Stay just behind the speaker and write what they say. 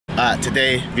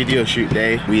Today, video shoot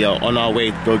day. We are on our way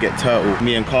to go get Turtle.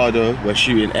 Me and Cardo, we're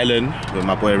shooting Ellen with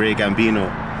my boy Ray Gambino.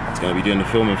 He's gonna be doing the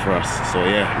filming for us. So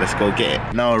yeah, let's go get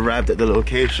it. Now arrived at the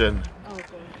location.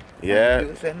 Yeah,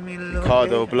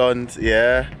 Cardo Blonde,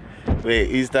 yeah.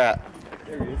 Wait, who's that?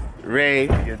 Ray,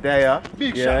 you're there.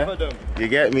 Big shot for them. You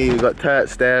get me? We got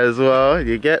Turts there as well.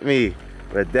 You get me?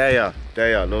 We're there.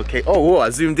 Locate. Oh, whoa, I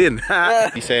zoomed in.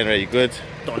 You saying, Ray, you good?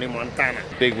 Tony Montana.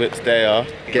 Big whips there.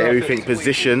 Get everything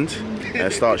positioned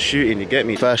and start shooting. You get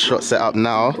me? First shot set up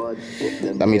now.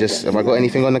 Let me just. Have I got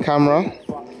anything on the camera?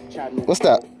 What's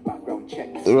that?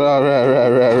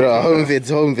 Home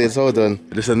vids, hold on.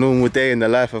 Just a normal day in the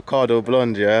life of Cardo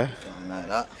Blonde, yeah? Like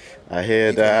that. I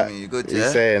hear that. You good, You're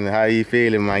yeah? saying, how you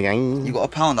feeling, my gang? You got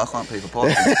 £1, I can't pay for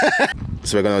parking.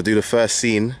 So we're gonna do the first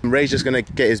scene. Ray's just gonna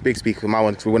get his big speaker, my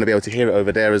one, because we wanna be able to hear it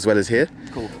over there as well as here.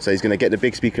 Cool. So he's gonna get the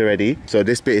big speaker ready. So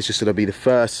this bit is just gonna be the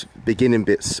first beginning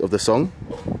bits of the song.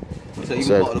 So you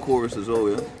got part of the chorus as well,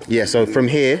 yeah? Yeah, so from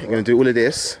here, you're gonna do all of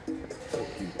this.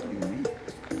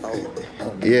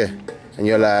 Yeah, and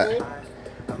you're like,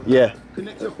 yeah.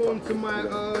 Connect your phone to my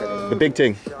The big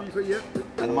thing. speaker, yeah.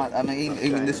 And I mean,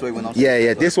 even this way when I'm...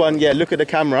 Yeah, this one, yeah, look at the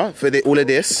camera for all of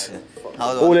this.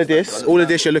 All of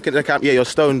this, you're looking at the camera. Yeah, you're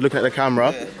stoned looking at the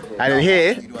camera. And then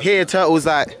here, Turtle's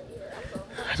like,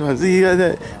 I don't see,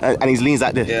 and he leans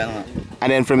like this. Yeah,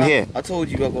 and then from here, I told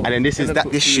you I got... and then this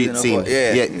shoot scene.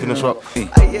 Yeah, finish up.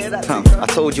 I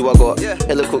told you I got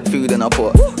hella cooked food in a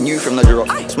pot. New from the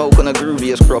drop, smoke on the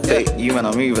grooviest crop. Hey, you man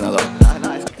are moving a lot.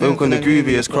 Smoke on the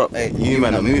grooviest crop. Hey, you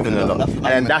man are moving a lot. And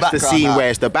then that's the scene where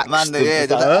it's the back.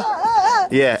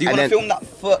 Yeah, do you want to film that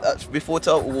foot before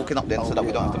Turtle walking up then so that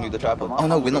we don't have to move the tripod? Oh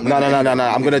no, we're not. No.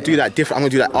 I'm gonna do that different. I'm gonna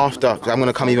do that after because I'm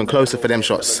gonna come even closer for them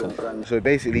shots. So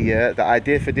basically, yeah, the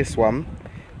idea for this one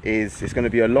is it's gonna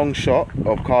be a long shot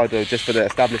of Cardo just for the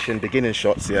establishing beginning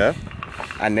shots, yeah.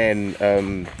 And then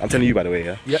I'm telling you by the way,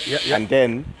 yeah. Yeah. And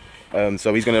then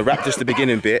so he's gonna rap just the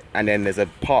beginning bit, and then there's a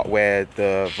part where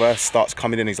the verse starts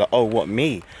coming in. He's like, oh, what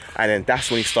me? And then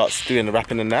that's when he starts doing the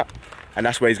rapping and that. And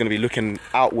that's where he's going to be looking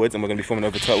outwards and we're going to be filming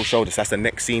over Turtle's shoulders. That's the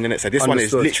next scene, innit? So this one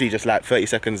is literally just like 30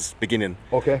 seconds beginning.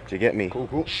 Okay. Do you get me? Cool.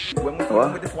 When we're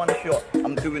filming with this one shot,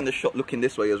 I'm doing the shot looking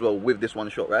this way as well with this one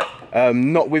shot, right?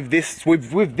 Not with this,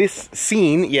 with this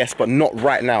scene, yes, but not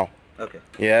right now. Okay.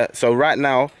 Yeah, so right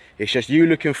now, it's just you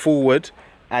looking forward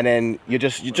and then you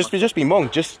just be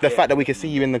mong. Just the fact that we can see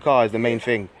you in the car is the main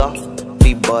thing.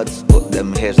 Buds, got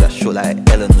them hairs that short like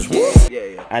Ellen's.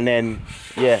 Yeah. And then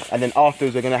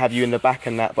afterwards we're gonna have you in the back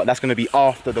and that, but that's gonna be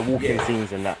after the walking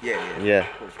scenes and that. Yeah.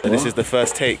 So this is the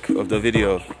first take of the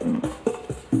video.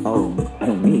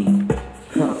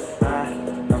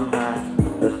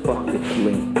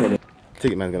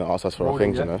 Ticketman's gonna ask us for our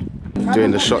things, you know.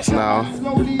 Doing the shots now.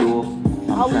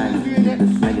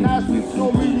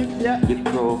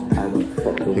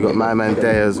 You got my man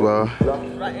there as well.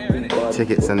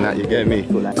 Tickets and that, you get me?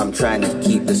 I'm trying to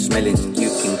keep the smelling. You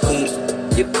can keep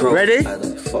your crow. Ready?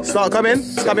 Start coming.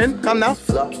 Come now.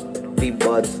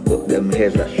 Buds, got them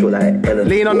hairs that short like Ellen.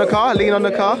 Lean on the car.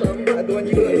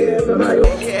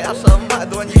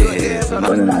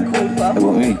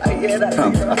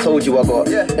 I told you I got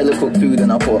hella cooked food in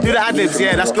a pot. Do the ad-libs,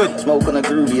 yeah, that's good. Smoke on the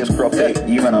grooviest crop. Hey,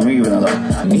 you man are moving a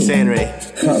lot. You saying, Ray?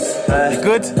 You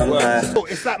good?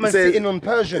 It's like man sitting on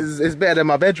Persian. It's better than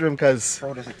my bedroom, cause.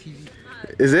 Bro, there's a TV.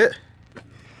 Is it?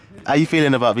 How you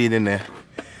feeling about being in there?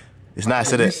 It's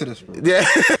nice, isn't it? Yeah.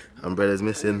 Umbrella's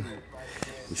missing.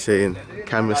 He's saying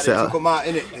camera set up. They took them out,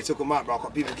 innit? They took them out, bro.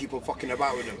 People keep on fucking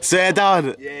about with them. Swear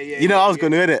down. Yeah. You know I was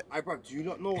gonna hit it. Hey, bro, do you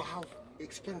not know how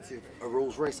expensive a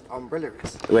Rolls Royce umbrella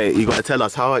is? Wait, you gotta tell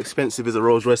us, how expensive is a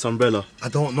Rolls Royce umbrella? I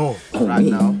don't know. Right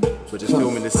now, we're just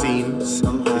filming the scenes.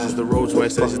 This is the Rolls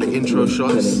Royce, so this is the intro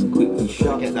shots.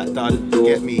 Get that done, you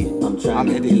get me? I'm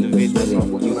editing the vid, so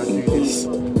you man do this.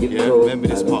 Yeah, remember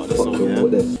this part of the song, yeah?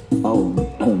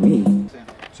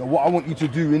 So what I want you to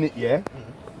do in it, yeah?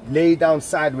 Lay down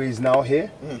sideways now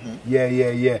here.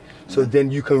 Yeah. So then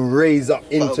you can raise up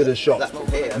into the shot.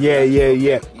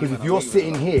 Yeah. Because if you're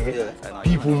sitting here,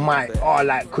 people might,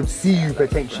 could see you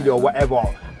potentially or whatever.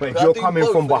 But if you're coming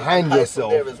from behind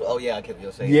yourself,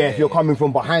 if you're coming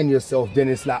from behind yourself, then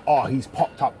it's like, oh, he's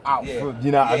popped up out.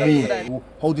 You know what I mean? We'll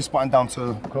hold this button down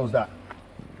to close that.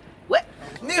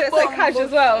 So it's like cash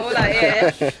as well,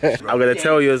 like, I'm gonna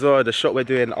tell you as well, the shot we're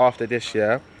doing after this,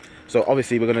 yeah? So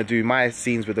obviously we're gonna do my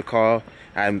scenes with the car,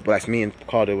 and that's me and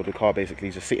Cardo with the car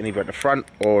basically, just sitting either at the front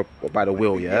or by the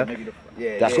wheel, yeah?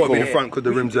 That's got to be the front because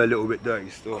the rims are a little bit dirty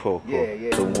still. Cool.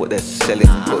 So what they're selling,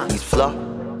 got these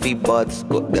fluffy buds,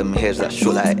 got them hairs that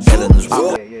short like Ellen's.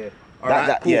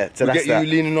 Alright, cool. So we'll that's get you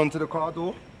leaning onto the car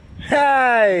door.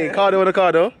 Hey, Cardo with the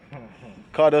car door.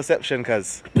 Cardoception,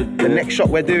 cuz. The next shot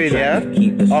we're doing, yeah,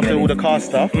 after all the car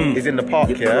stuff, is in the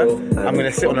park, yeah. I'm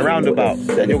gonna sit on the roundabout,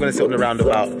 and you're gonna sit on the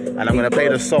roundabout, and I'm gonna play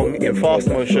the song in fast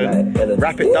motion,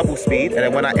 wrap it double speed, and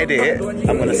then when I edit it,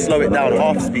 I'm gonna slow it down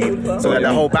half speed, so that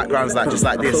the whole background's like just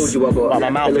like this, but my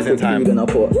mouth is in time. You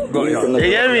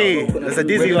get me? That's a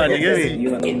dizzy one, you get me?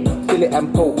 Fill it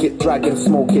and poke it, drag and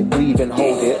smoke it, breathe and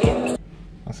hold it.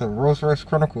 That's a Rolls Royce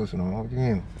Chronicles, you know, what do you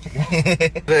mean?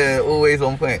 They're always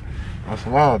on point. That's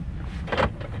wild.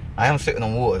 I am sitting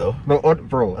on water though. No, odd,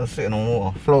 bro. I'm sitting on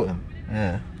water. Floating.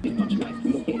 Yeah.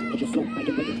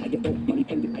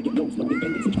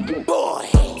 Boy!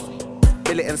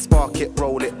 Fill it and spark it,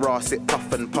 roll it, ras it,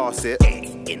 puff and pass it.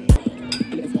 In.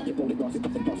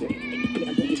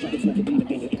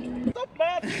 Stop,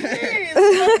 man, please!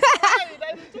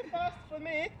 That's too fast for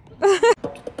me.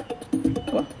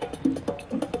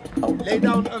 Lay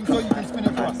down so you can spin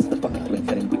it for us.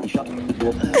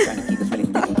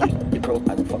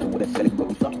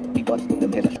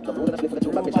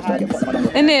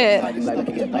 In it.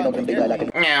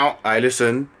 I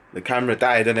listen, the camera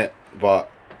died, innit? But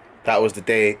that was the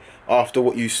day after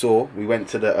what you saw. We went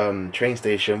to the train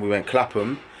station, we went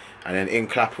Clapham, and then in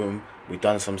Clapham we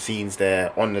done some scenes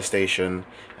there on the station,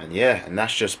 and yeah, and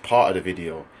that's just part of the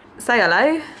video. Say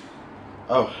hello.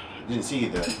 Oh, I didn't see you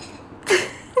there.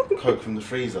 Coke from the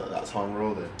freezer, that's how I'm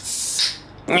rolling.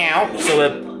 Meow. So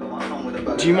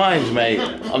do you mind, mate?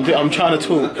 I'm trying to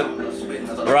talk.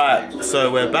 Right,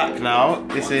 so we're back now.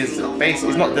 This is basically,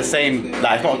 it's not the same,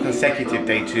 like it's not a consecutive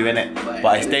day 2 innit,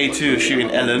 but it's day 2 of shooting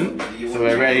Ellen. So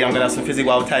we're ready. I'm gonna have some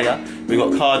physical, I'll tell ya. We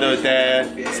got Cardo there,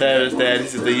 Sarah's there.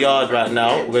 This is the yard right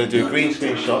now. We're gonna do green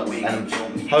screen shots, and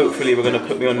hopefully we're gonna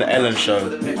put me on the Ellen show.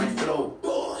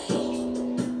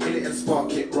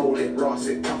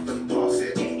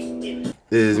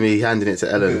 This is me handing it to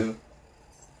Ellen.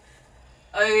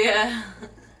 Oh yeah.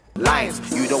 Lines,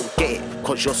 you don't get it,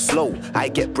 cause you're slow. I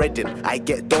get bread in, I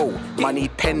get dough. Money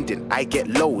pending, I get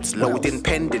loads. Loading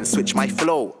pending, switch my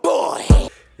flow. Boy!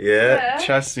 Yeah,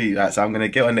 trust me. Right, so I'm gonna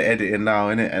get on the editing now,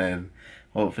 innit? And then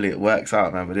hopefully it works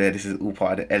out, man. But yeah, this is all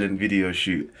part of the Ellen video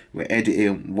shoot. We're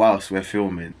editing whilst we're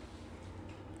filming.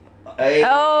 Hey.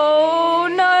 Oh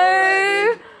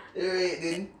no!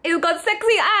 He's got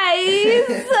sexy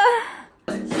eyes!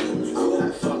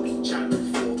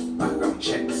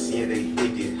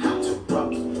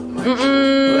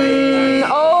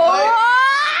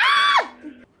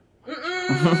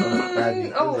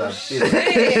 Oh shit!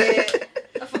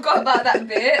 I forgot about that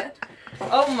bit.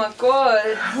 Oh my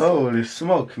god. Holy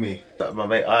smoke me. That my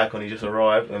mate Icon, he just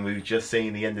arrived and we've just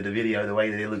seen the end of the video, the way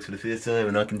that he looks for the first time,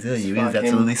 and I can tell you, he's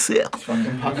absolutely sick.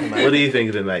 What do you think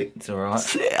of it, mate? It's alright.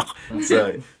 Sick.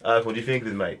 So, what do you think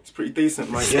of it, mate? It's pretty decent,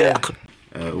 mate. Sick.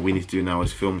 All we need to do now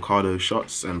is film Cardo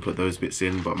shots and put those bits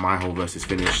in, but my whole verse is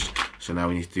finished. So now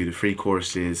we need to do the 3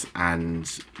 choruses and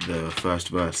the first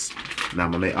verse. Now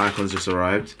my mate Icon's just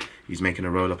arrived. He's making a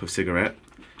roll up of cigarette.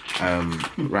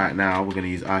 Right now we're going to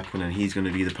use Icon, and he's going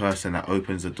to be the person that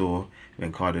opens the door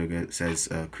when Cardo says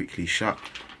quickly shut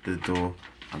the door.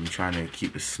 I'm trying to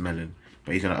keep it smelling,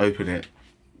 but he's going to open it,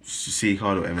 see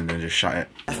Cardo and then just shut it.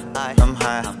 I'm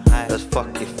high as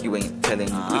fuck if you ain't telling.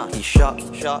 Quickly shut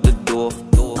the door.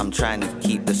 I'm trying to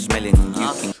keep the smelling.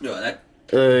 You can.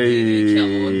 Hey.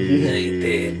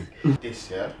 This,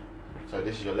 yeah? So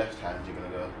this is your left hand, you're going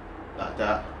to go like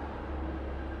that.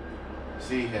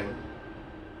 See him.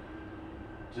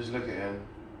 Just look at him.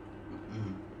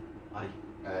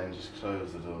 And just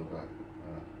close the door back.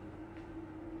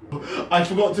 I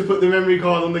forgot to put the memory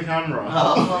card on the camera.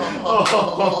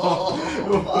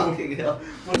 Fucking hell.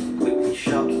 Quickly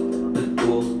shut the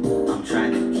door. I'm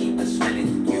trying to keep the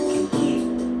smelling. You can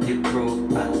keep it, bro.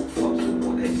 I don't fuck with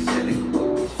what they're selling.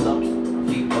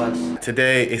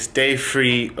 Today is day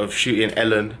 3 of shooting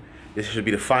Ellen. This should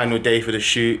be the final day for the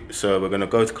shoot. So we're gonna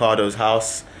go to Cardo's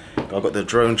house. I've got the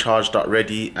drone charged up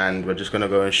ready, and we're just gonna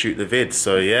go and shoot the vid.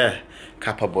 So yeah,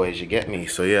 Kappa boys, you get me.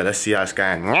 So yeah, let's see how it's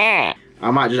going.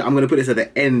 I'm gonna put this at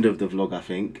the end of the vlog, I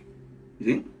think. You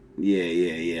think?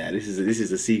 Yeah. This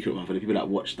is a secret one for the people that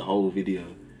watch the whole video.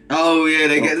 Oh yeah,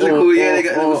 they get the cool. Yeah, they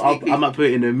get the. I might put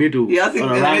it in the middle. Yeah, I think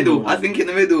in the middle. I think in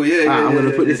the middle. Yeah. I'm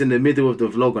gonna put this in the middle of the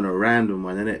vlog on a random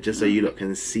one, innit? Just so you lot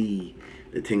can see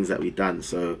the things that we've done.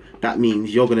 So that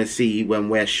means you're gonna see when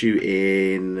we're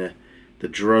shooting the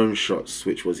drone shots,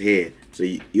 which was here. So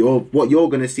what you're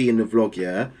gonna see in the vlog,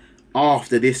 yeah,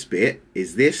 after this bit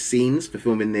is this scenes for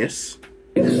filming this.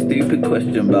 It's a stupid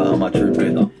question about how much you're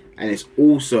doing though. And it's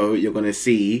also, you're gonna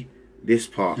see this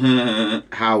part,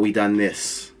 how we done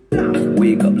this.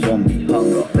 Wake up, zombie,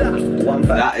 hunger. One fact.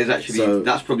 That is actually, So-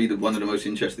 that's probably one of the most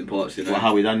interesting parts, you know. Well,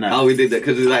 how we done that? How we did that,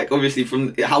 because it's like, obviously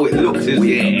from how it looks is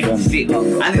sick.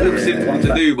 And it looks simple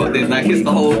to do, but then like it's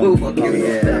the whole fucking...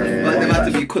 Like there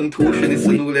had to be contortionists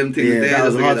and all them things Yeah, there. that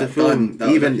was just hard get to that done. film. That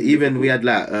was Even we had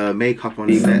like makeup on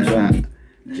set and that.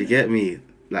 Do you get me?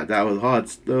 Like that was hard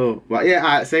still. But yeah,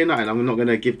 I say nothing. I'm not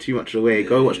gonna give too much away.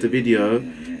 Go watch the video,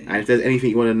 and if there's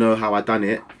anything you want to know how I done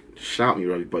it, shout me,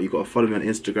 Robbie. But you gotta follow me on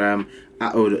Instagram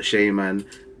at odotsheaman,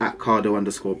 at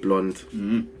cardo_blonde.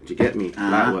 Do you get me?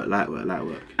 Light work, light work, light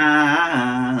work.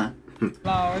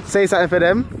 Say something for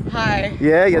them. Hi.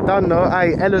 Yeah, you done know.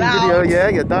 Aye, Ellen's video, yeah,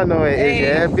 you done know it is,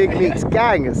 yeah. Big Meeks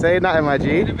gang, say nothing, my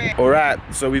G. Alright,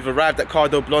 so we've arrived at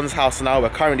Cardo Blonde's house now. We're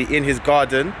currently in his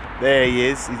garden. There he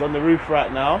is. He's on the roof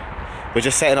right now. We're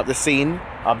just setting up the scene.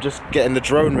 I'm just getting the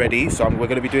drone ready, so we're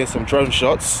going to be doing some drone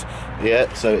shots.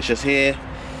 Yeah, so it's just here.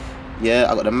 Yeah,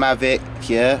 I got the Mavic.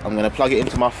 Yeah, I'm going to plug it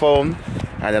into my phone,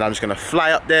 and then I'm just going to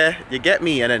fly up there. You get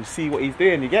me? And then see what he's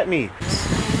doing. You get me?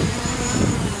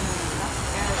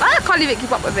 I can't even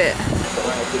keep up with it. Right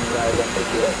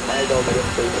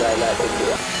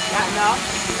now,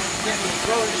 get me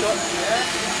drone shots, yeah?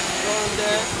 Drone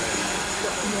there.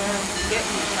 Get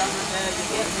me camera there, you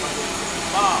get me.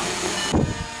 Bar.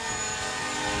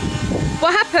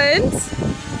 What happened?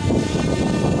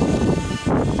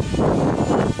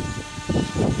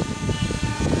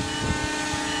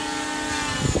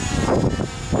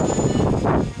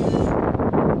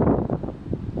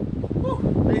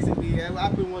 Basically, yeah, what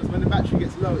happened was when the battery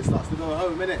gets low, it starts to go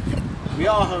home, innit? We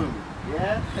are home,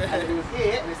 yeah? And it was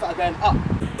here, and it started going up.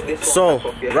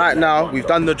 So, right now, we've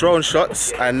done the drone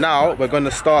shots, and now we're going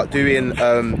to start doing,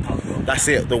 that's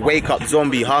it, the wake up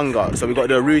zombie hunger. So we've got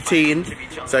the routine,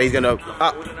 so he's going to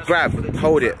up, grab,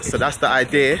 hold it. So that's the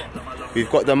idea. We've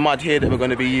got the mud here that we're going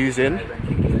to be using.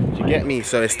 Do you get me?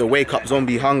 So it's the wake up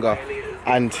zombie hunger.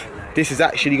 And this is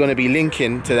actually going to be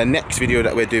linking to the next video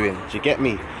that we're doing. Do you get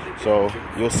me? So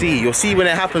you'll see when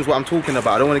it happens what I'm talking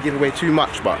about. I don't want to give away too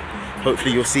much, but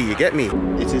hopefully you'll see. You get me?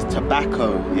 It is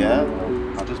tobacco, yeah?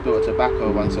 I just built a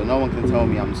tobacco one, so no one can tell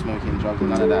me I'm smoking drugs and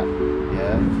none of that,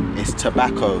 yeah? It's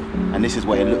tobacco, and this is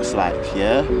what it looks like,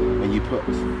 yeah? When you put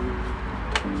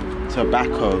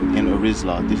tobacco in a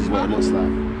Rizla, this is what it looks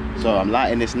like. So I'm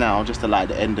lighting this now just to light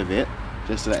the end of it,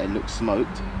 just so that it looks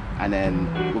smoked. And then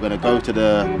we're gonna go to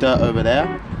the dirt over there,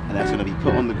 and that's gonna be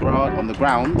put on the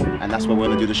ground, and that's where we're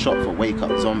gonna do the shot for wake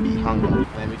up zombie hunger. And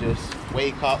then we just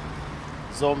wake up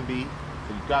zombie,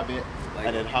 so you grab it,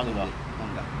 and then hunger.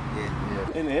 Yeah.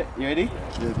 In it, you ready?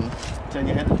 Yeah. Turn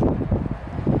your head.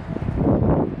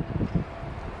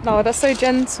 No, that's so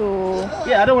gentle.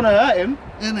 Yeah, I don't want to hurt him.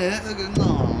 in it.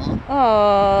 No.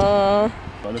 Aww.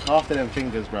 But look after them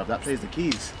fingers, bruv. That plays the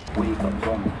keys.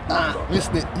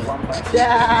 Missed it.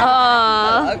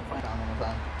 Aww.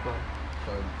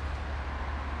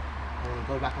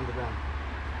 Go back on the ground.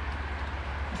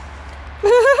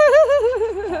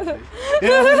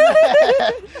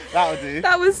 That would do.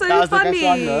 That was so That was the funny. best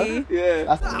one, though.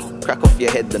 Yeah. Crack off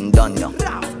your head and done ya.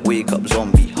 Wake up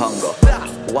zombie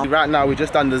hunger. Right now we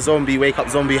just done the zombie wake up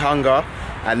zombie hunger,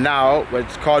 and now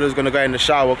Cardo's gonna go in the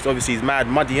shower because obviously he's mad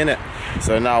muddy in it.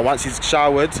 So now once he's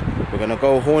showered, we're gonna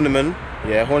go Horniman,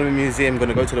 Horniman Museum.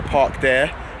 Gonna go to the park there,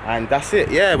 and that's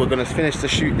it. Yeah, we're gonna finish the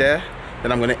shoot there.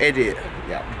 Then I'm gonna edit.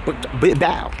 Yeah, bit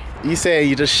down. You say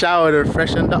you just showered and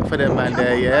freshened up for them, man.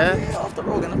 There, yeah. After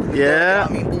all, gonna Yeah.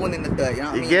 I mean, born in the dirt. You know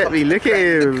what I You mean? get me? Look at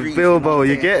him, Bilbo.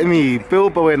 You get me?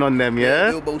 Bilboing on them,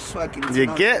 yeah. Bilbo swagging. You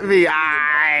get me?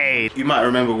 Aye. You might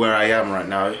remember where I am right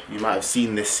now. You might have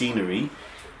seen this scenery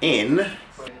in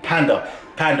Panda.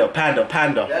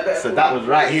 So that was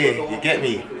right here. You get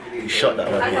me? You shot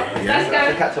that one here.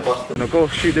 Yeah. I'm gonna go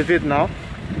shoot the vid now,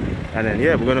 and then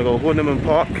we're gonna go Horniman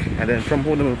Park, and then from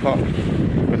Horniman Park,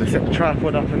 we're gonna set the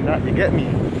tripod up and that. You get me?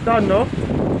 Done, no?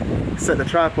 Set the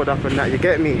tripod up and that. You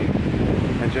get me?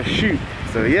 And just shoot.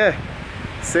 So yeah,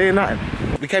 say nothing.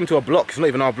 We came to a block. It's not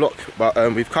even our block, but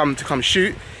we've come to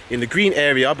shoot in the green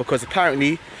area because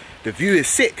apparently the view is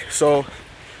sick. So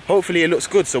hopefully it looks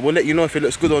good. So we'll let you know if it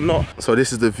looks good or not. So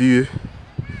this is the view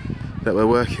that we're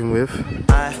working with.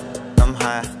 I'm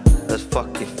high as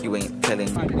fuck if you ain't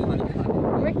telling me.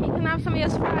 Ricky, can I have some of your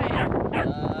Sprite?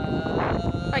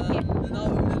 Thank you.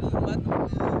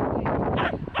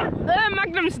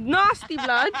 Magnum's nasty,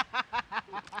 blood.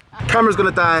 Camera's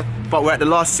gonna die, but we're at the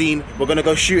last scene. We're gonna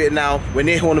go shoot it now. We're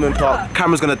near Horniman Park.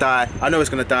 Camera's gonna die. I know it's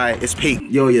gonna die. It's peak.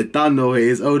 Yo, you done know it.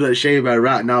 It's odotsheaman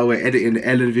right now. We're editing the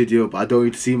Ellen video, but I don't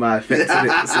need to see my effects in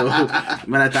it. So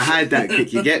man, I had to hide that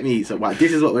quick. You get me? So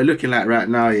this is what we're looking like right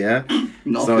now, yeah.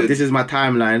 So this is my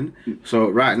timeline. So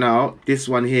right now, this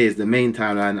one here is the main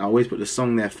timeline. I always put the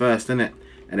song there first, innit?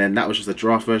 And then that was just a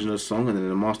draft version of the song, and then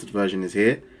the mastered version is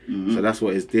here. So that's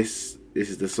what is this. This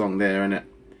is the song there, innit?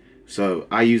 So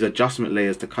I use adjustment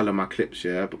layers to color my clips,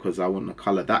 yeah, because I want to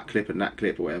color that clip and that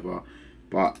clip or whatever.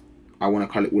 But I want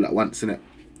to color it all at once, innit?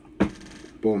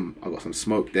 Boom, I got some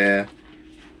smoke there.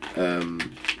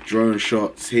 Drone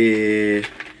shots here.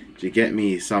 Do you get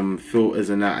me? Some filters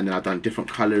and that, and then I've done different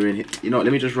colouring. You know what,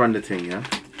 let me just run the thing, yeah?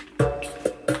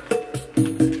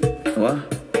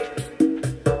 What?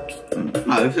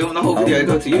 No, if you want the whole video,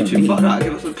 go to YouTube. Fuck that,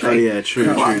 give us a play. Oh yeah, true.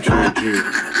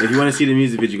 If you want to see the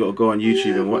music video, you got to go on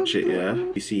YouTube and watch it, yeah?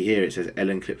 You see here, it says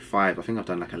Ellen clip 5. I think I've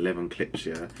done like 11 clips,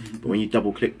 yeah? But when you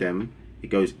double click them, it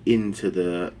goes into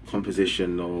the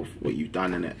composition of what you've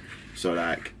done in it. So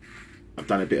like, I've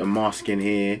done a bit of masking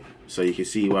here, so you can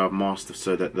see where I've masked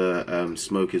so that the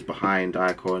smoke is behind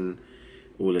icon,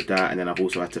 all of that. And then I've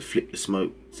also had to flip the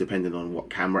smoke depending on what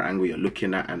camera angle you're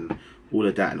looking at and all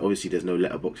of that. And obviously there's no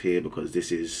letterbox here because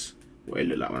this is what it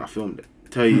looked like when I filmed it.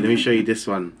 Tell you, let me show you this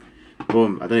one.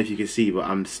 Boom, I don't know if you can see, but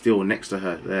I'm still next to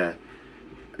her there.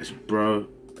 It's, bro,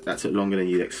 that took longer than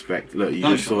you'd expect. Look, you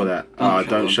just saw that.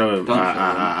 Don't show him.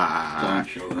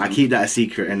 I keep that a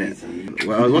secret, innit?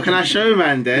 Well, what can I show,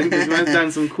 man, then? This man's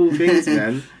done some cool things,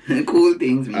 man. Cool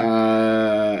things,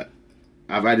 man.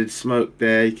 I've added smoke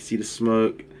there. You can see the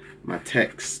smoke, my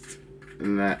text,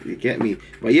 and that. You get me?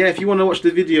 But yeah, if you want to watch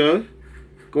the video,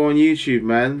 go on YouTube,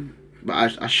 man.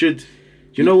 But I should...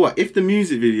 Do you know what? If the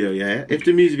music video, if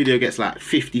the music video gets like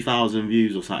 50,000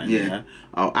 views or something,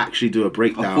 I'll actually do a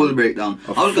breakdown. A full breakdown.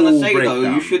 I was gonna say though,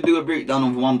 you should do a breakdown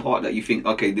of one part that you think,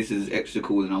 okay, this is extra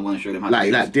cool, and I want to show them how to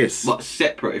do like this. But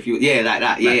separate, if you, like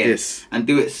that, like this. And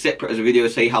do it separate as a video.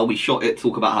 Say how we shot it.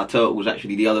 Talk about how Turtle was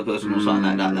actually the other person or something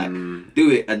like that. Like, do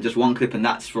it and just one clip, and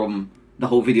that's from the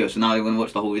whole video. So now they want to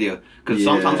watch the whole video. Because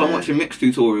sometimes I'm watching mix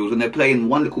tutorials and they're playing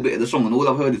one little bit of the song, and all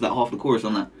I've heard is like half the chorus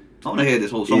on that. I want to hear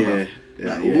this whole song.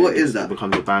 What is that? It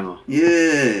becomes a banger.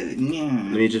 Yeah.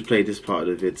 Let me just play this part of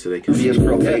the vid so they can see.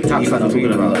 Taps like I'm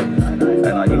talking about.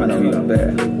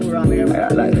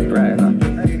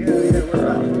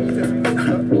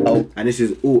 And this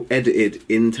is all edited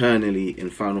internally in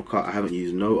Final Cut. I haven't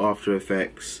used no After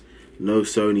Effects, no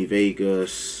Sony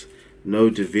Vegas, no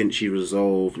DaVinci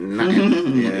Resolve,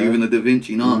 nothing. Even the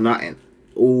DaVinci, no. Nothing.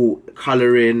 All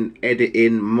colouring,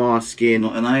 editing, masking,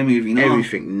 not an iMovie, no.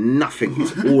 Everything, nothing.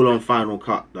 It's all on Final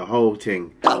Cut, the whole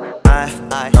thing.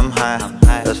 I'm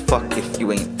high as fuck if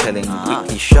you ain't telling.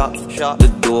 Quickly shut the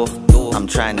door. I'm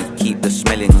trying to keep the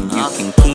smelling. You can keep